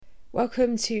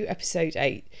Welcome to episode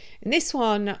 8. In this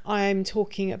one, I'm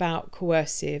talking about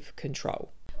coercive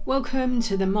control. Welcome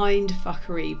to the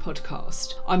Mindfuckery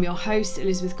podcast. I'm your host,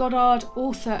 Elizabeth Goddard,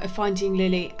 author of Finding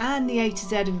Lily and the A to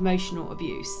Z of emotional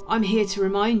abuse. I'm here to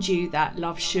remind you that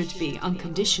love should be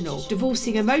unconditional.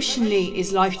 Divorcing emotionally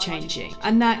is life-changing,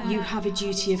 and that you have a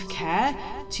duty of care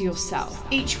to yourself.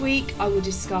 Each week, I will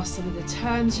discuss some of the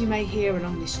terms you may hear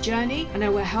along this journey, and I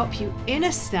will help you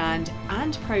understand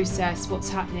and process what's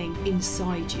happening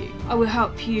inside you. I will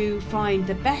help you find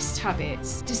the best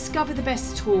habits, discover the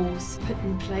best tools, put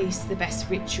in place the best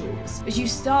rituals as you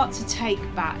start to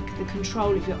take back the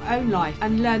control of your own life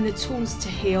and learn the tools to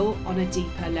heal on a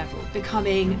deeper level,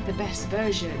 becoming the best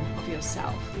version of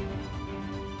yourself.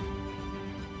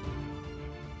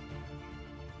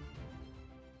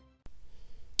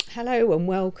 Hello and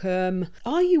welcome.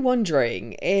 Are you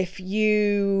wondering if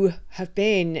you have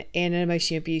been in an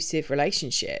emotionally abusive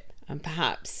relationship and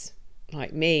perhaps,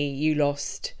 like me, you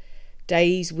lost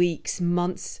days, weeks,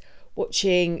 months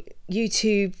watching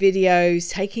YouTube videos,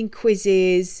 taking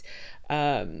quizzes,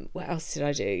 what else did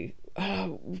I do?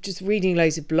 Just reading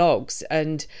loads of blogs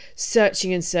and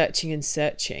searching. So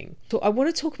I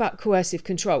want to talk about coercive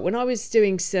control. When I was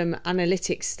doing some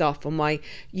analytics stuff on my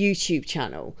YouTube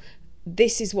channel,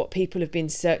 this is what people have been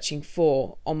searching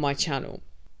for on my channel.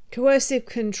 Coercive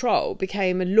control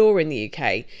became a law in the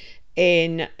UK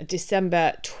in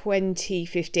December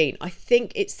 2015. I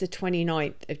think it's the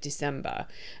 29th of December.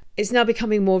 It's now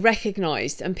becoming more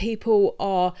recognised and people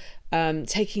are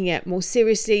taking it more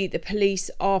seriously. The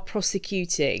police are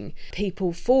prosecuting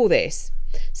people for this.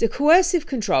 So coercive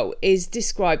control is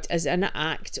described as an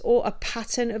act or a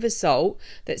pattern of assault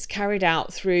that's carried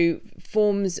out through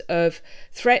forms of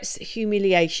threats,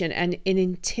 humiliation and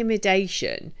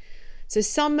intimidation. So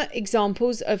some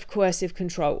examples of coercive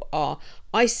control are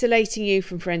isolating you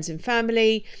from friends and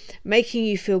family, making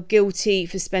you feel guilty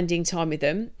for spending time with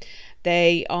them.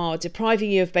 They are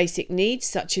depriving you of basic needs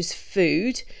such as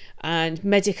food and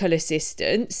medical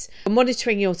assistance,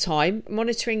 monitoring your time,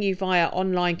 monitoring you via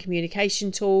online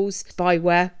communication tools,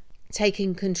 spyware,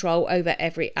 taking control over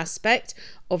every aspect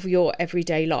of your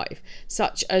everyday life,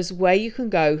 such as where you can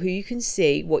go, who you can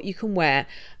see, what you can wear,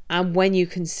 and when you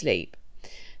can sleep.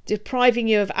 Depriving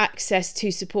you of access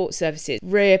to support services,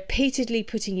 repeatedly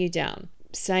putting you down,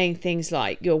 saying things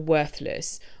like you're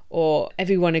worthless or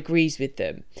everyone agrees with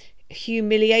them.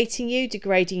 Humiliating you,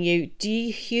 degrading you,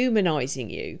 dehumanizing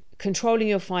you, controlling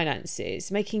your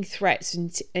finances, making threats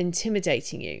and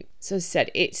intimidating you. So as I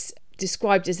said, it's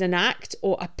described as an act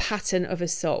or a pattern of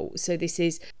assault. So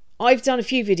I've done a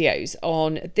few videos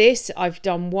on this. I've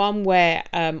done one where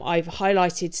I've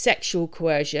highlighted sexual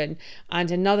coercion and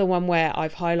another one where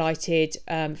I've highlighted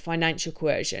financial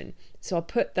coercion. So I'll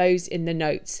put those in the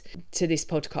notes to this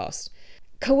podcast.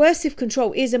 Coercive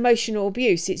control is emotional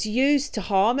abuse. It's used to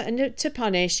harm and to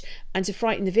punish and to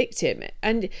frighten the victim.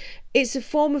 And it's a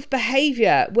form of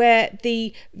behaviour where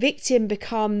the victim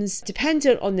becomes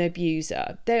dependent on the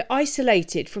abuser. They're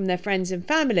isolated from their friends and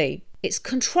family. It's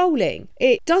controlling.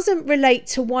 It doesn't relate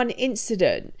to one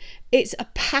incident. It's a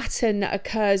pattern that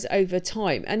occurs over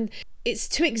time. And it's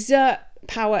to exert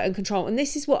power and control. And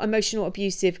this is what emotional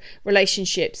abusive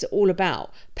relationships are all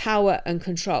about. Power and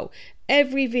control.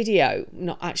 Every video,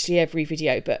 not actually every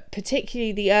video, but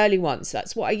particularly the early ones,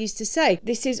 that's what I used to say.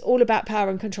 This is all about power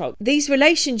and control. These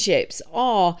relationships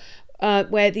are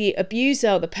where the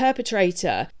abuser, the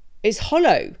perpetrator, is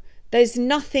hollow. There's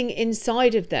nothing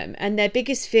inside of them and their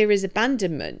biggest fear is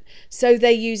abandonment. So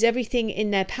they use everything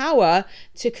in their power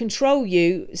to control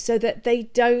you so that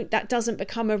that doesn't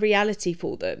become a reality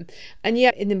for them. And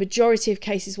yet in the majority of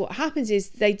cases what happens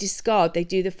is they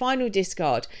do the final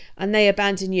discard and they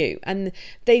abandon you. And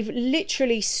they've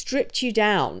literally stripped you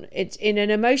down in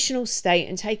an emotional state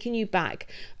and taken you back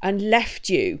and left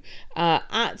you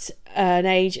at an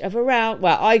age of around,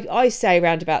 I say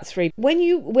around about 3. When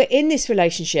you were in this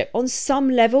relationship, on some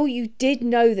level, you did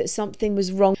know that something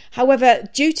was wrong. However,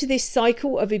 due to this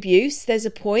cycle of abuse, there's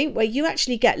a point where you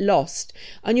actually get lost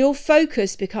and your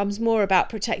focus becomes more about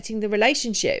protecting the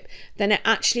relationship than it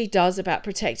actually does about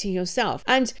protecting yourself.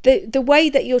 And the way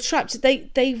that you're trapped,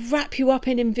 they wrap you up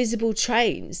in invisible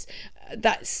chains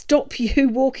that stop you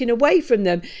walking away from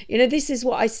them. This is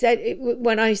what I said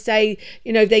when I say,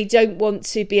 they don't want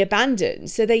to be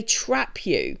abandoned. So they trap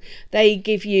you. They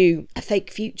give you a fake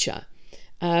future.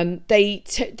 They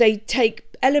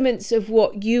take elements of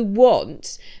what you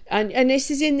want, and this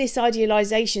is in this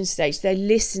idealization stage. They're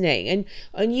listening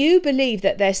and you believe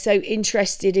that they're so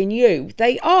interested in you.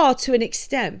 They are to an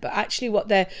extent, but actually what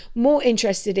they're more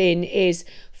interested in is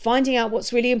finding out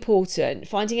what's really important,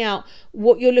 finding out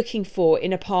what you're looking for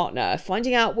in a partner,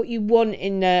 finding out what you want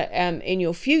in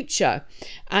your future.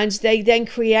 And they then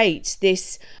create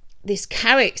this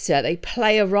character. They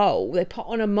play a role, they put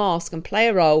on a mask and play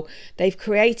a role. They've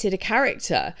created a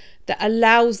character that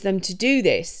allows them to do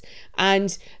this,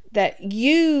 and that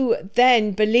you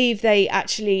then believe they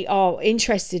actually are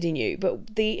interested in you,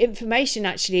 but the information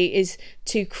actually is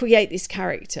to create this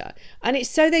character, and it's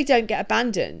so they don't get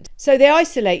abandoned. So they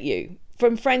isolate you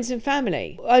from friends and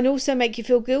family, and also make you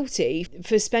feel guilty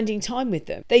for spending time with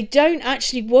them. They don't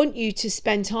actually want you to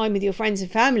spend time with your friends and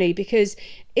family, because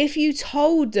if you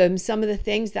told them some of the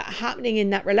things that are happening in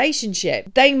that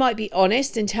relationship, they might be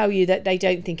honest and tell you that they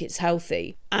don't think it's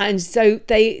healthy. And so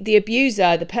the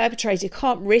abuser, the perpetrator,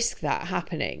 can't risk that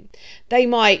happening. They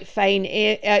might feign,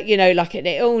 like an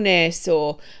illness,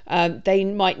 or they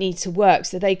might need to work,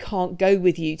 so they can't go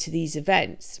with you to these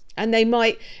events. And they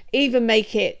might even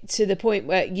make it to the point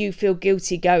where you feel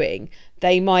guilty going.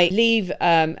 They might leave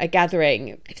a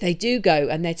gathering if they do go,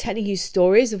 and they're telling you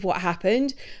stories of what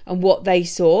happened and what they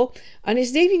saw. And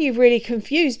it's leaving you really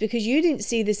confused, because you didn't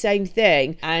see the same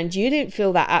thing and you didn't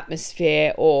feel that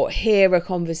atmosphere or hear a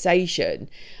conversation.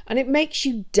 And it makes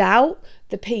you doubt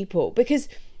the people, because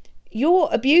your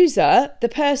abuser, the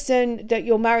person that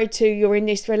you're married to, you're in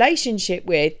this relationship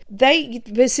with, they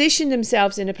position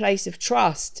themselves in a place of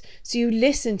trust. So you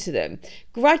listen to them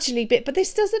gradually, but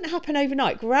this doesn't happen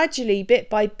overnight. Gradually, bit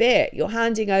by bit, you're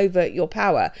handing over your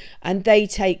power, and they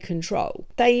take control.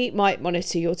 They might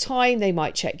monitor your time. They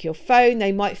might check your phone.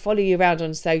 They might follow you around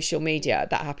on social media.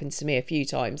 That happened to me a few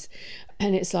times.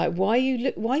 And it's like, why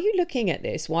are you looking at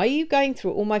this? Why are you going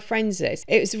through all my friends' list?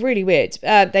 It was really weird.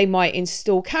 They might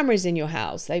install cameras in your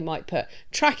house. They might put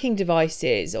tracking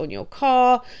devices on your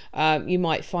car. You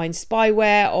might find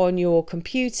spyware on your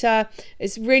computer.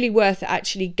 It's really worth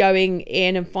actually going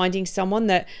in and finding someone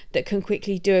that can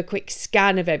quickly do a quick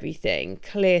scan of everything,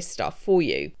 clear stuff for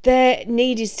you. Their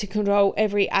need is to control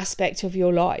every aspect of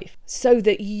your life, so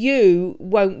that you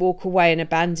won't walk away and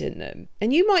abandon them.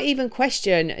 And you might even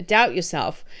doubt yourself,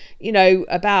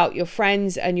 about your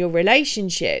friends and your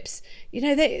relationships.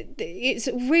 It's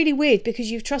really weird, because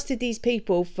you've trusted these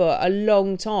people for a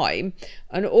long time,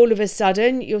 and all of a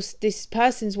sudden this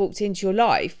person's walked into your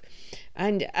life,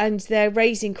 and they're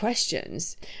raising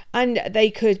questions, and they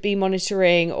could be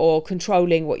monitoring or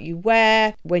controlling what you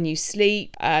wear, when you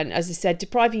sleep, and, as I said,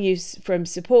 depriving you from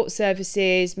support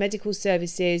services, medical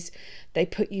services. They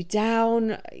put you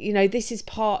down. This is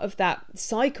part of that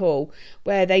cycle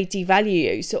where they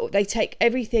devalue you. So they take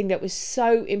everything that was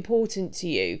so important to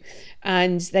you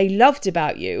and they loved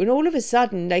about you, and all of a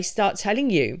sudden they start telling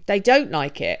you they don't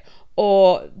like it,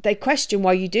 or they question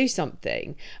why you do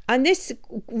something. And this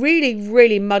really,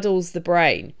 really muddles the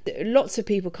brain. Lots of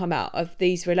people come out of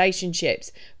these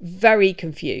relationships very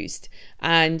confused,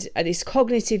 and this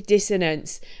cognitive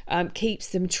dissonance keeps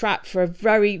them trapped for a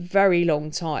very, very long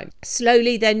time.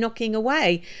 Slowly, they're knocking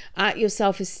away at your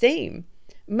self-esteem,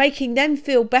 making them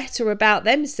feel better about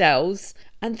themselves,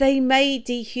 and they may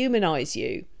dehumanize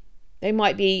you. They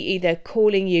might be either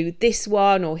calling you this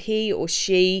one, or he or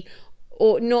she,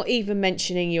 or not even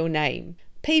mentioning your name.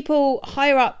 People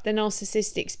higher up the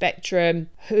narcissistic spectrum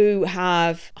who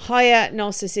have higher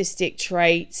narcissistic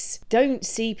traits don't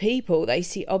see people, they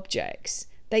see objects.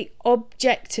 They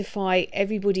objectify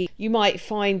everybody. You might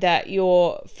find that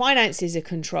your finances are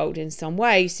controlled in some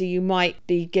way. So you might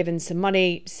be given some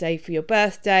money, say for your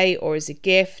birthday or as a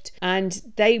gift, and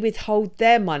they withhold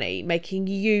their money, making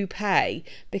you pay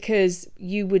because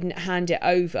you wouldn't hand it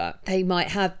over. They might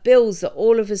have bills that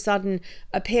all of a sudden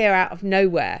appear out of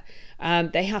nowhere.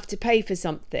 They have to pay for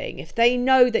something. If they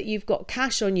know that you've got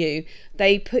cash on you,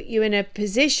 they put you in a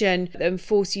position and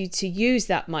force you to use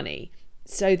that money,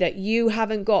 so that you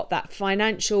haven't got that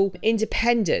financial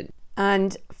independence.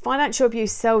 And financial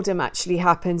abuse seldom actually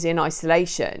happens in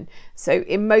isolation. So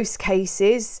in most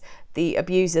cases, the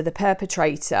abuser, the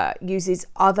perpetrator, uses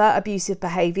other abusive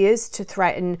behaviours to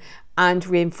threaten and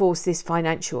reinforce this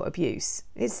financial abuse.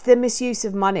 It's the misuse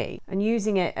of money and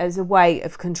using it as a way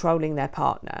of controlling their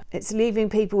partner. It's leaving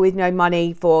people with no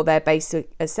money for their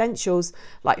basic essentials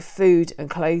like food and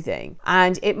clothing.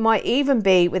 And it might even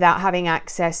be without having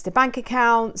access to bank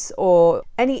accounts or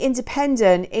any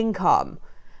independent income.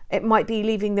 It might be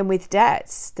leaving them with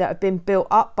debts that have been built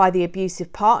up by the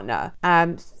abusive partner,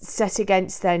 set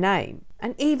against their name.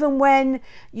 And even when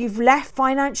you've left,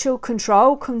 financial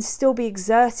control can still be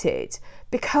exerted,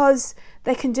 because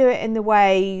they can do it in the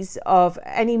ways of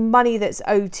any money that's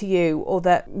owed to you, or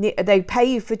that they pay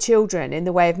you for children in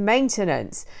the way of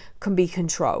maintenance, can be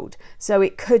controlled. So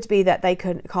it could be that they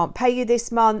can't pay you this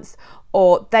month,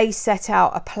 or they set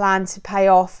out a plan to pay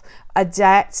off a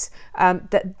debt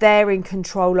that they're in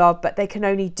control of, but they can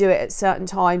only do it at certain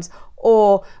times.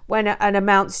 Or when an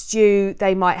amount's due,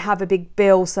 they might have a big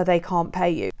bill so they can't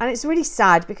pay you. And it's really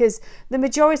sad because the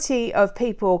majority of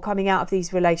people coming out of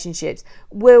these relationships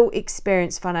will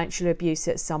experience financial abuse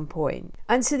at some point.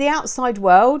 And to the outside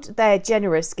world, they're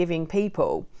generous, giving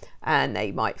people, and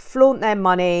they might flaunt their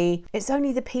money. It's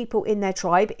only the people in their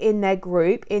tribe, in their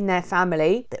group, in their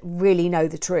family that really know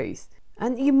the truth.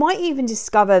 And you might even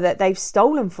discover that they've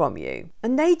stolen from you.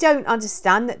 And they don't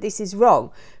understand that this is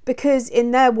wrong, because in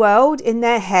their world, in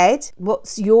their head,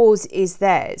 what's yours is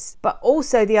theirs. But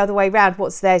also the other way around,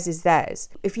 what's theirs is theirs.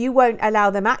 If you won't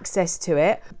allow them access to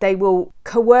it, they will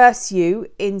coerce you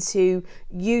into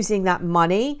using that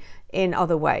money in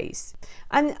other ways.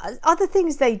 And other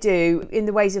things they do in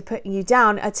the ways of putting you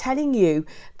down are telling you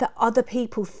that other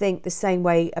people think the same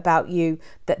way about you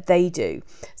that they do.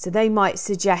 So they might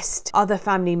suggest other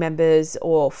family members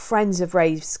or friends have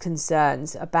raised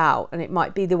concerns about, and it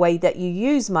might be the way that you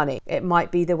use money. It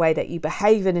might be the way that you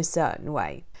behave in a certain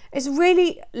way. It's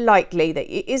really likely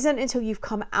that it isn't until you've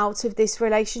come out of this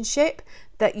relationship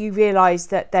that you realise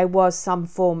that there was some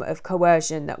form of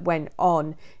coercion that went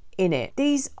on in it.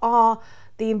 These are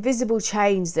the invisible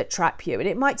chains that trap you, and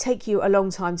it might take you a long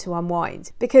time to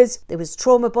unwind, because there was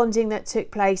trauma bonding that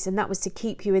took place, and that was to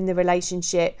keep you in the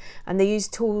relationship. And they use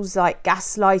tools like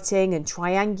gaslighting and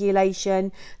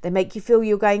triangulation. They make you feel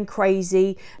you're going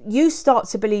crazy. You start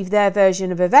to believe their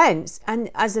version of events, and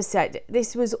as I said,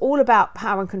 this was all about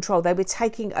power and control. They were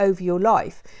taking over your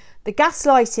life. The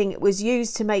gaslighting was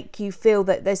used to make you feel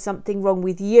that there's something wrong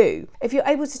with you. If you're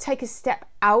able to take a step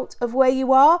out of where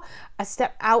you are, a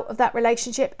step out of that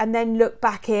relationship, and then look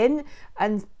back in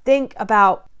and think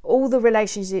about all the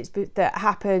relationships that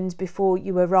happened before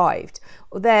you arrived,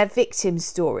 or their victim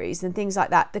stories and things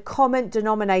like that, the common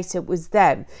denominator was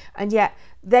them. And yet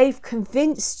they've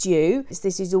convinced you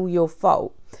this is all your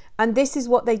fault. And this is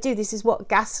what they do. This is what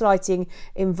gaslighting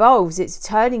involves. It's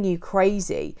turning you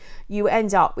crazy. You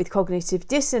end up with cognitive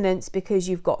dissonance because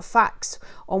you've got facts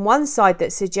on one side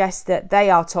that suggest that they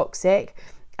are toxic,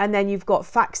 and then you've got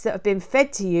facts that have been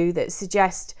fed to you that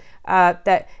suggest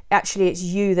that actually it's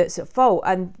you that's at fault,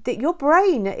 and that your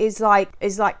brain is like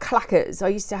clackers. I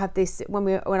used to have this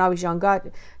when I was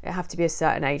younger. It have to be a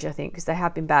certain age, I think, because they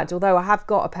have been banned. Although I have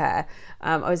got a pair.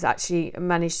 I was actually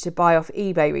managed to buy off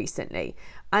eBay recently.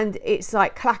 And it's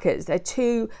like clackers. They're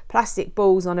two plastic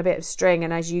balls on a bit of string,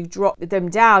 and as you drop them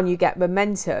down, you get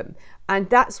momentum. And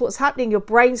that's what's happening. Your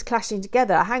brain's clashing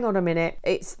together. Hang on a minute.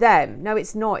 It's them. No,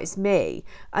 it's not. It's me.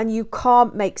 And you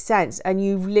can't make sense, and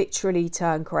you literally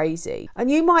turn crazy. And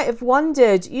you might have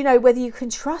wondered, whether you can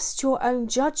trust your own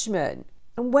judgment.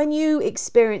 And when you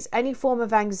experience any form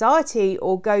of anxiety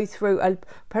or go through a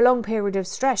prolonged period of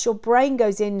stress, your brain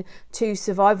goes into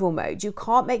survival mode. You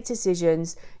can't make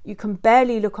decisions. You can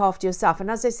barely look after yourself. And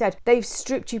as I said, they've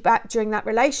stripped you back during that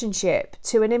relationship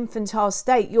to an infantile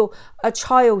state. You're a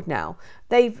child now.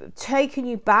 They've taken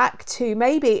you back to,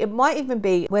 maybe it might even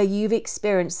be where you've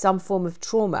experienced some form of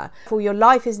trauma. For your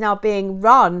life is now being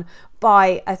run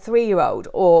by a 3-year-old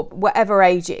or whatever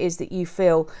age it is that you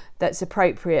feel that's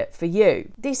appropriate for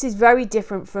you. This is very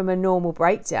different from a normal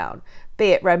breakdown, be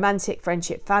it romantic,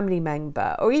 friendship, family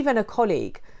member, or even a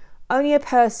colleague. Only a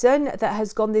person that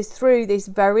has gone through this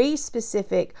very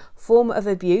specific form of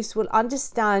abuse will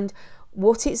understand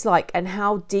what it's like and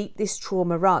how deep this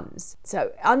trauma runs.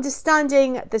 So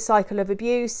understanding the cycle of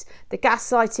abuse, the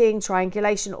gaslighting,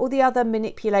 triangulation, all the other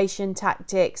manipulation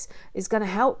tactics is going to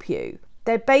help you.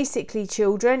 They're basically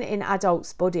children in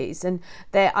adults' bodies, and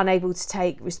they're unable to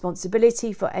take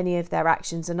responsibility for any of their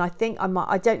actions. And I think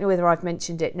I don't know whether I've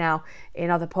mentioned it now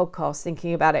in other podcasts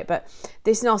thinking about it, but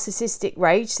this narcissistic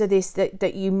rage, so this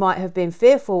that you might have been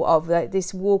fearful of, that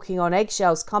this walking on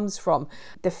eggshells comes from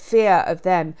the fear of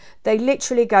them. They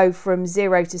literally go from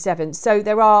 0 to 7. So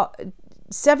there are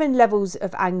 7 levels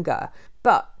of anger,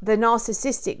 but the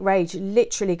narcissistic rage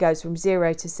literally goes from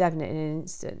 0 to 7 in an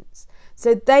instant.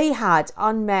 So they had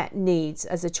unmet needs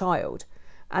as a child,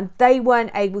 and they weren't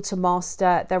able to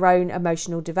master their own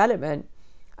emotional development.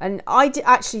 And I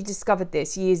actually discovered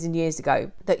this years and years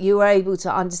ago, that you were able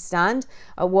to understand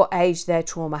at what age their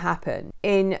trauma happened.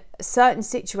 In certain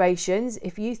situations,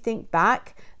 if you think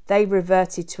back, they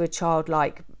reverted to a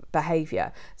childlike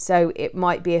behavior. So it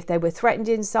might be if they were threatened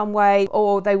in some way,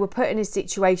 or they were put in a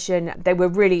situation, they were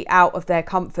really out of their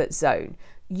comfort zone.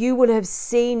 you will have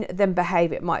seen them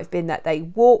behave. It might have been that they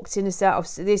walked in a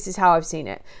certain, this is how I've seen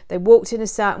it. They walked in a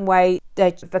certain way,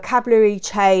 their vocabulary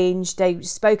changed, they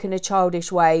spoke in a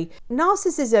childish way.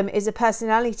 Narcissism is a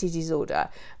personality disorder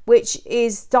which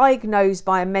is diagnosed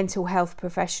by a mental health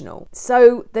professional.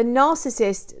 So the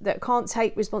narcissist that can't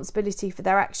take responsibility for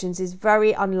their actions is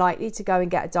very unlikely to go and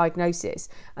get a diagnosis.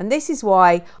 And this is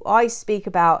why I speak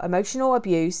about emotional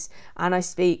abuse, and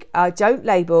I don't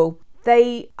label.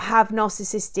 They have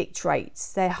narcissistic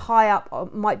traits. They're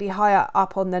might be higher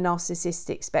up on the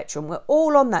narcissistic spectrum. We're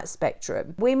all on that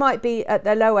spectrum. We might be at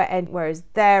the lower end, whereas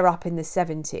they're up in the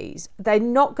 70s. They're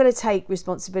not going to take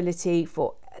responsibility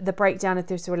for the breakdown of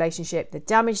this relationship, the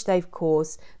damage they've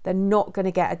caused. They're not going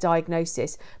to get a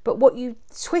diagnosis. But what you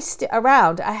twist it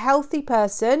around, a healthy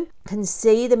person can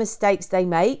see the mistakes they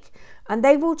make, and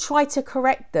they will try to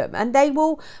correct them, and they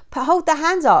will hold their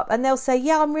hands up and they'll say,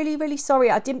 yeah, I'm really, really sorry.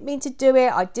 I didn't mean to do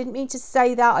it. I didn't mean to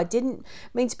say that. I didn't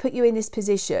mean to put you in this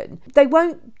position. They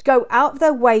won't go out of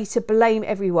their way to blame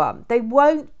everyone. They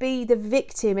won't be the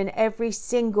victim in every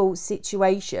single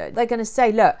situation. They're going to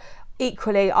say, look,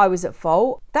 equally, I was at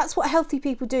fault. That's what healthy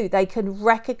people do. They can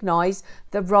recognize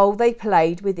the role they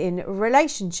played within a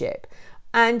relationship.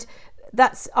 And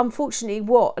that's unfortunately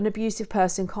what an abusive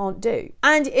person can't do.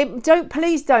 And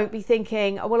please don't be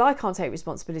thinking, oh, well, I can't take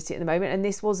responsibility at the moment and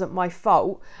this wasn't my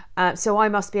fault, so I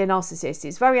must be a narcissist.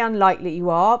 It's very unlikely you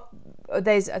are.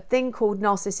 There's a thing called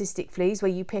narcissistic fleas where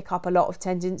you pick up a lot of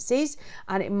tendencies,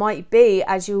 and it might be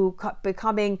as you're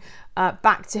becoming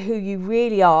back to who you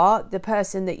really are, the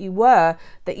person that you were,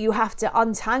 that you have to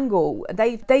untangle.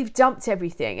 They've dumped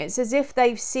everything. It's as if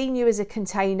they've seen you as a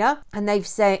container, and they've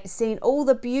seen all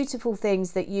the beautiful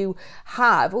things that you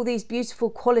have, all these beautiful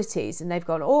qualities, and they've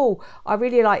gone, oh, I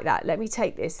really like that. Let me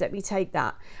take this. Let me take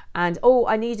that. And oh,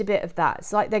 I need a bit of that.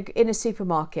 It's like they're in a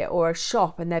supermarket or a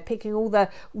shop and they're picking all the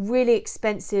really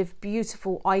expensive,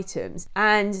 beautiful items,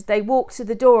 and they walk to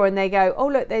the door and they go, oh,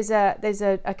 look, there's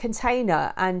a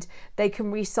container and they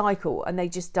can recycle, and they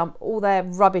just dump all their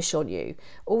rubbish on you,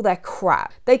 all their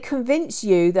crap. They convince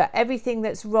you that everything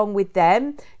that's wrong with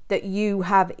them, that you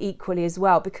have equally as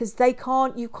well, because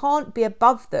you can't be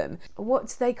above them. What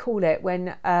do they call it when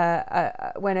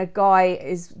a guy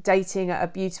is dating a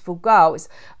beautiful girl? It's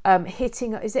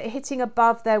hitting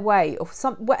above their weight or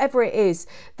whatever it is.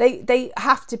 They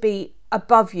have to be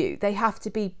above you. They have to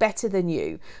be better than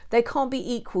you. They can't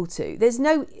be equal to. There's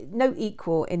no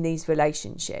equal in these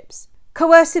relationships.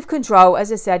 Coercive control,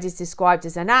 as I said, is described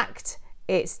as an act.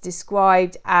 It's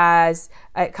described as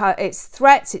it's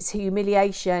threats, it's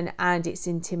humiliation, and it's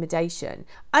intimidation.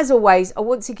 As always, I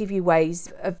want to give you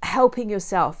ways of helping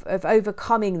yourself, of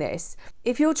overcoming this.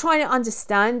 If you're trying to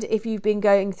understand if you've been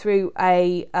going through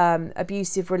a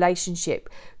abusive relationship,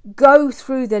 go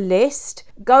through the list,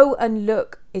 go and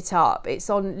look it up. It's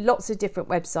on lots of different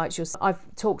websites.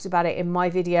 I've talked about it in my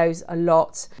videos a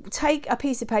lot. Take a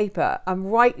piece of paper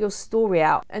and write your story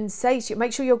out and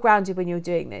make sure you're grounded when you're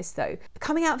doing this though.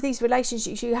 Coming out of these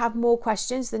relationships, you have more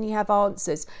questions than you have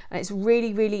answers, and it's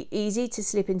really, really easy to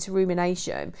slip into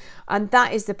rumination. And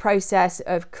that is the process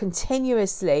of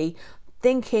continuously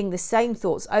thinking the same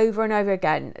thoughts over and over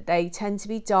again. They tend to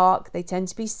be dark, they tend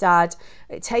to be sad.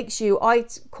 It takes you, I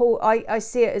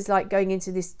see it as like going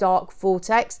into this dark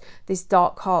vortex, this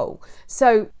dark hole.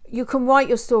 So you can write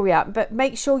your story out, but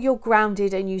make sure you're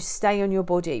grounded and you stay on your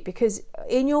body, because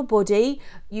in your body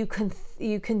you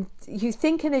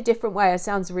think in a different way. It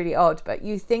sounds really odd, but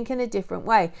you think in a different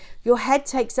way. Your head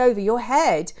takes over. Your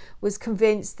head was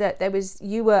convinced that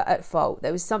you were at fault.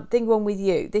 There was something wrong with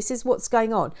you. This is what's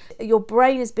going on. Your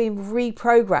brain has been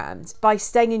reprogrammed. By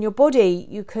staying in your body,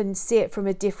 you can see it from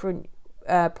a different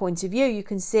point of view. You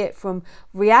can see it from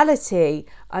reality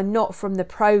and not from the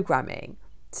programming.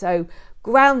 So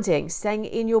grounding, staying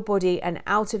in your body and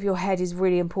out of your head is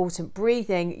really important.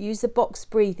 Breathing, use the box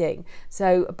breathing.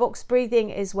 So box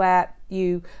breathing is where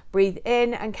you breathe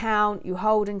in and count, you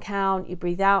hold and count, you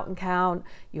breathe out and count,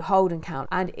 you hold and count.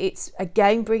 And it's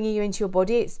again bringing you into your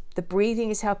body. The breathing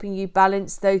is helping you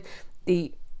balance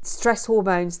the stress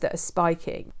hormones that are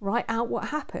spiking. Write out what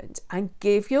happened and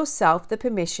give yourself the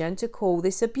permission to call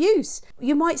this abuse.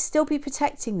 You might still be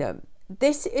protecting them.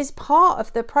 This is part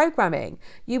of the programming.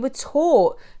 You were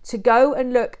taught to go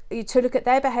and look at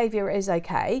their behavior as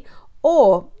okay,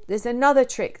 or there's another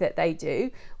trick that they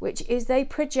do, which is they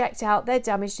project out their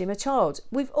damaged inner child.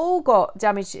 We've all got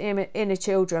damaged inner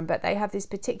children, but they have this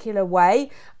particular way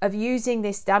of using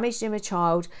this damaged inner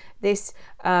child, this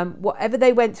whatever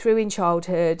they went through in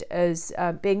childhood as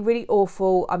being really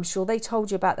awful. I'm sure they told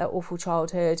you about their awful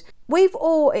childhood. We've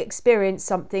all experienced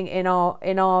something in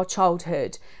our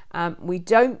childhood. We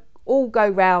don't all go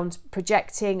round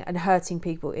projecting and hurting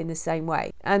people in the same way.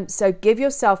 And so give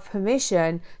yourself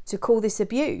permission to call this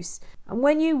abuse. And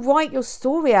when you write your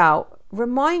story out,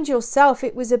 remind yourself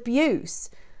it was abuse.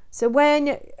 So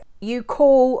when you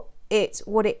call it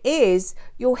what it is,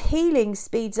 your healing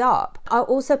speeds up. I'll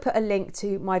also put a link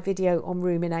to my video on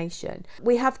rumination.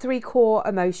 We have 3 core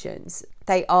emotions.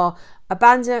 They are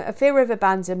a fear of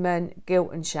abandonment,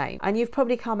 guilt and shame. And you've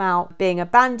probably come out being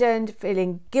abandoned,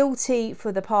 feeling guilty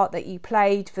for the part that you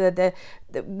played, for the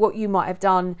what you might have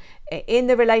done in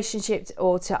the relationship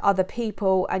or to other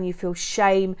people, and you feel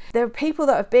shame. There are people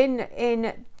that have been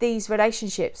in these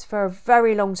relationships for a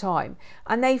very long time,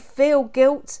 and they feel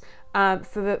guilt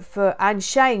and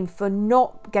shame for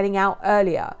not getting out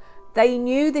earlier. They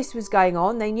knew this was going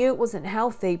on, they knew it wasn't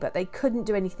healthy, but they couldn't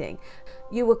do anything.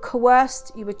 You were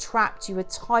coerced, you were trapped, you were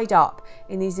tied up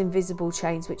in these invisible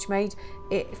chains, which made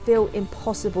it feel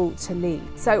impossible to leave.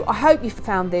 So I hope you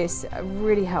found this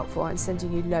really helpful, and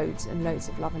sending you loads and loads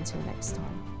of love until next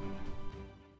time.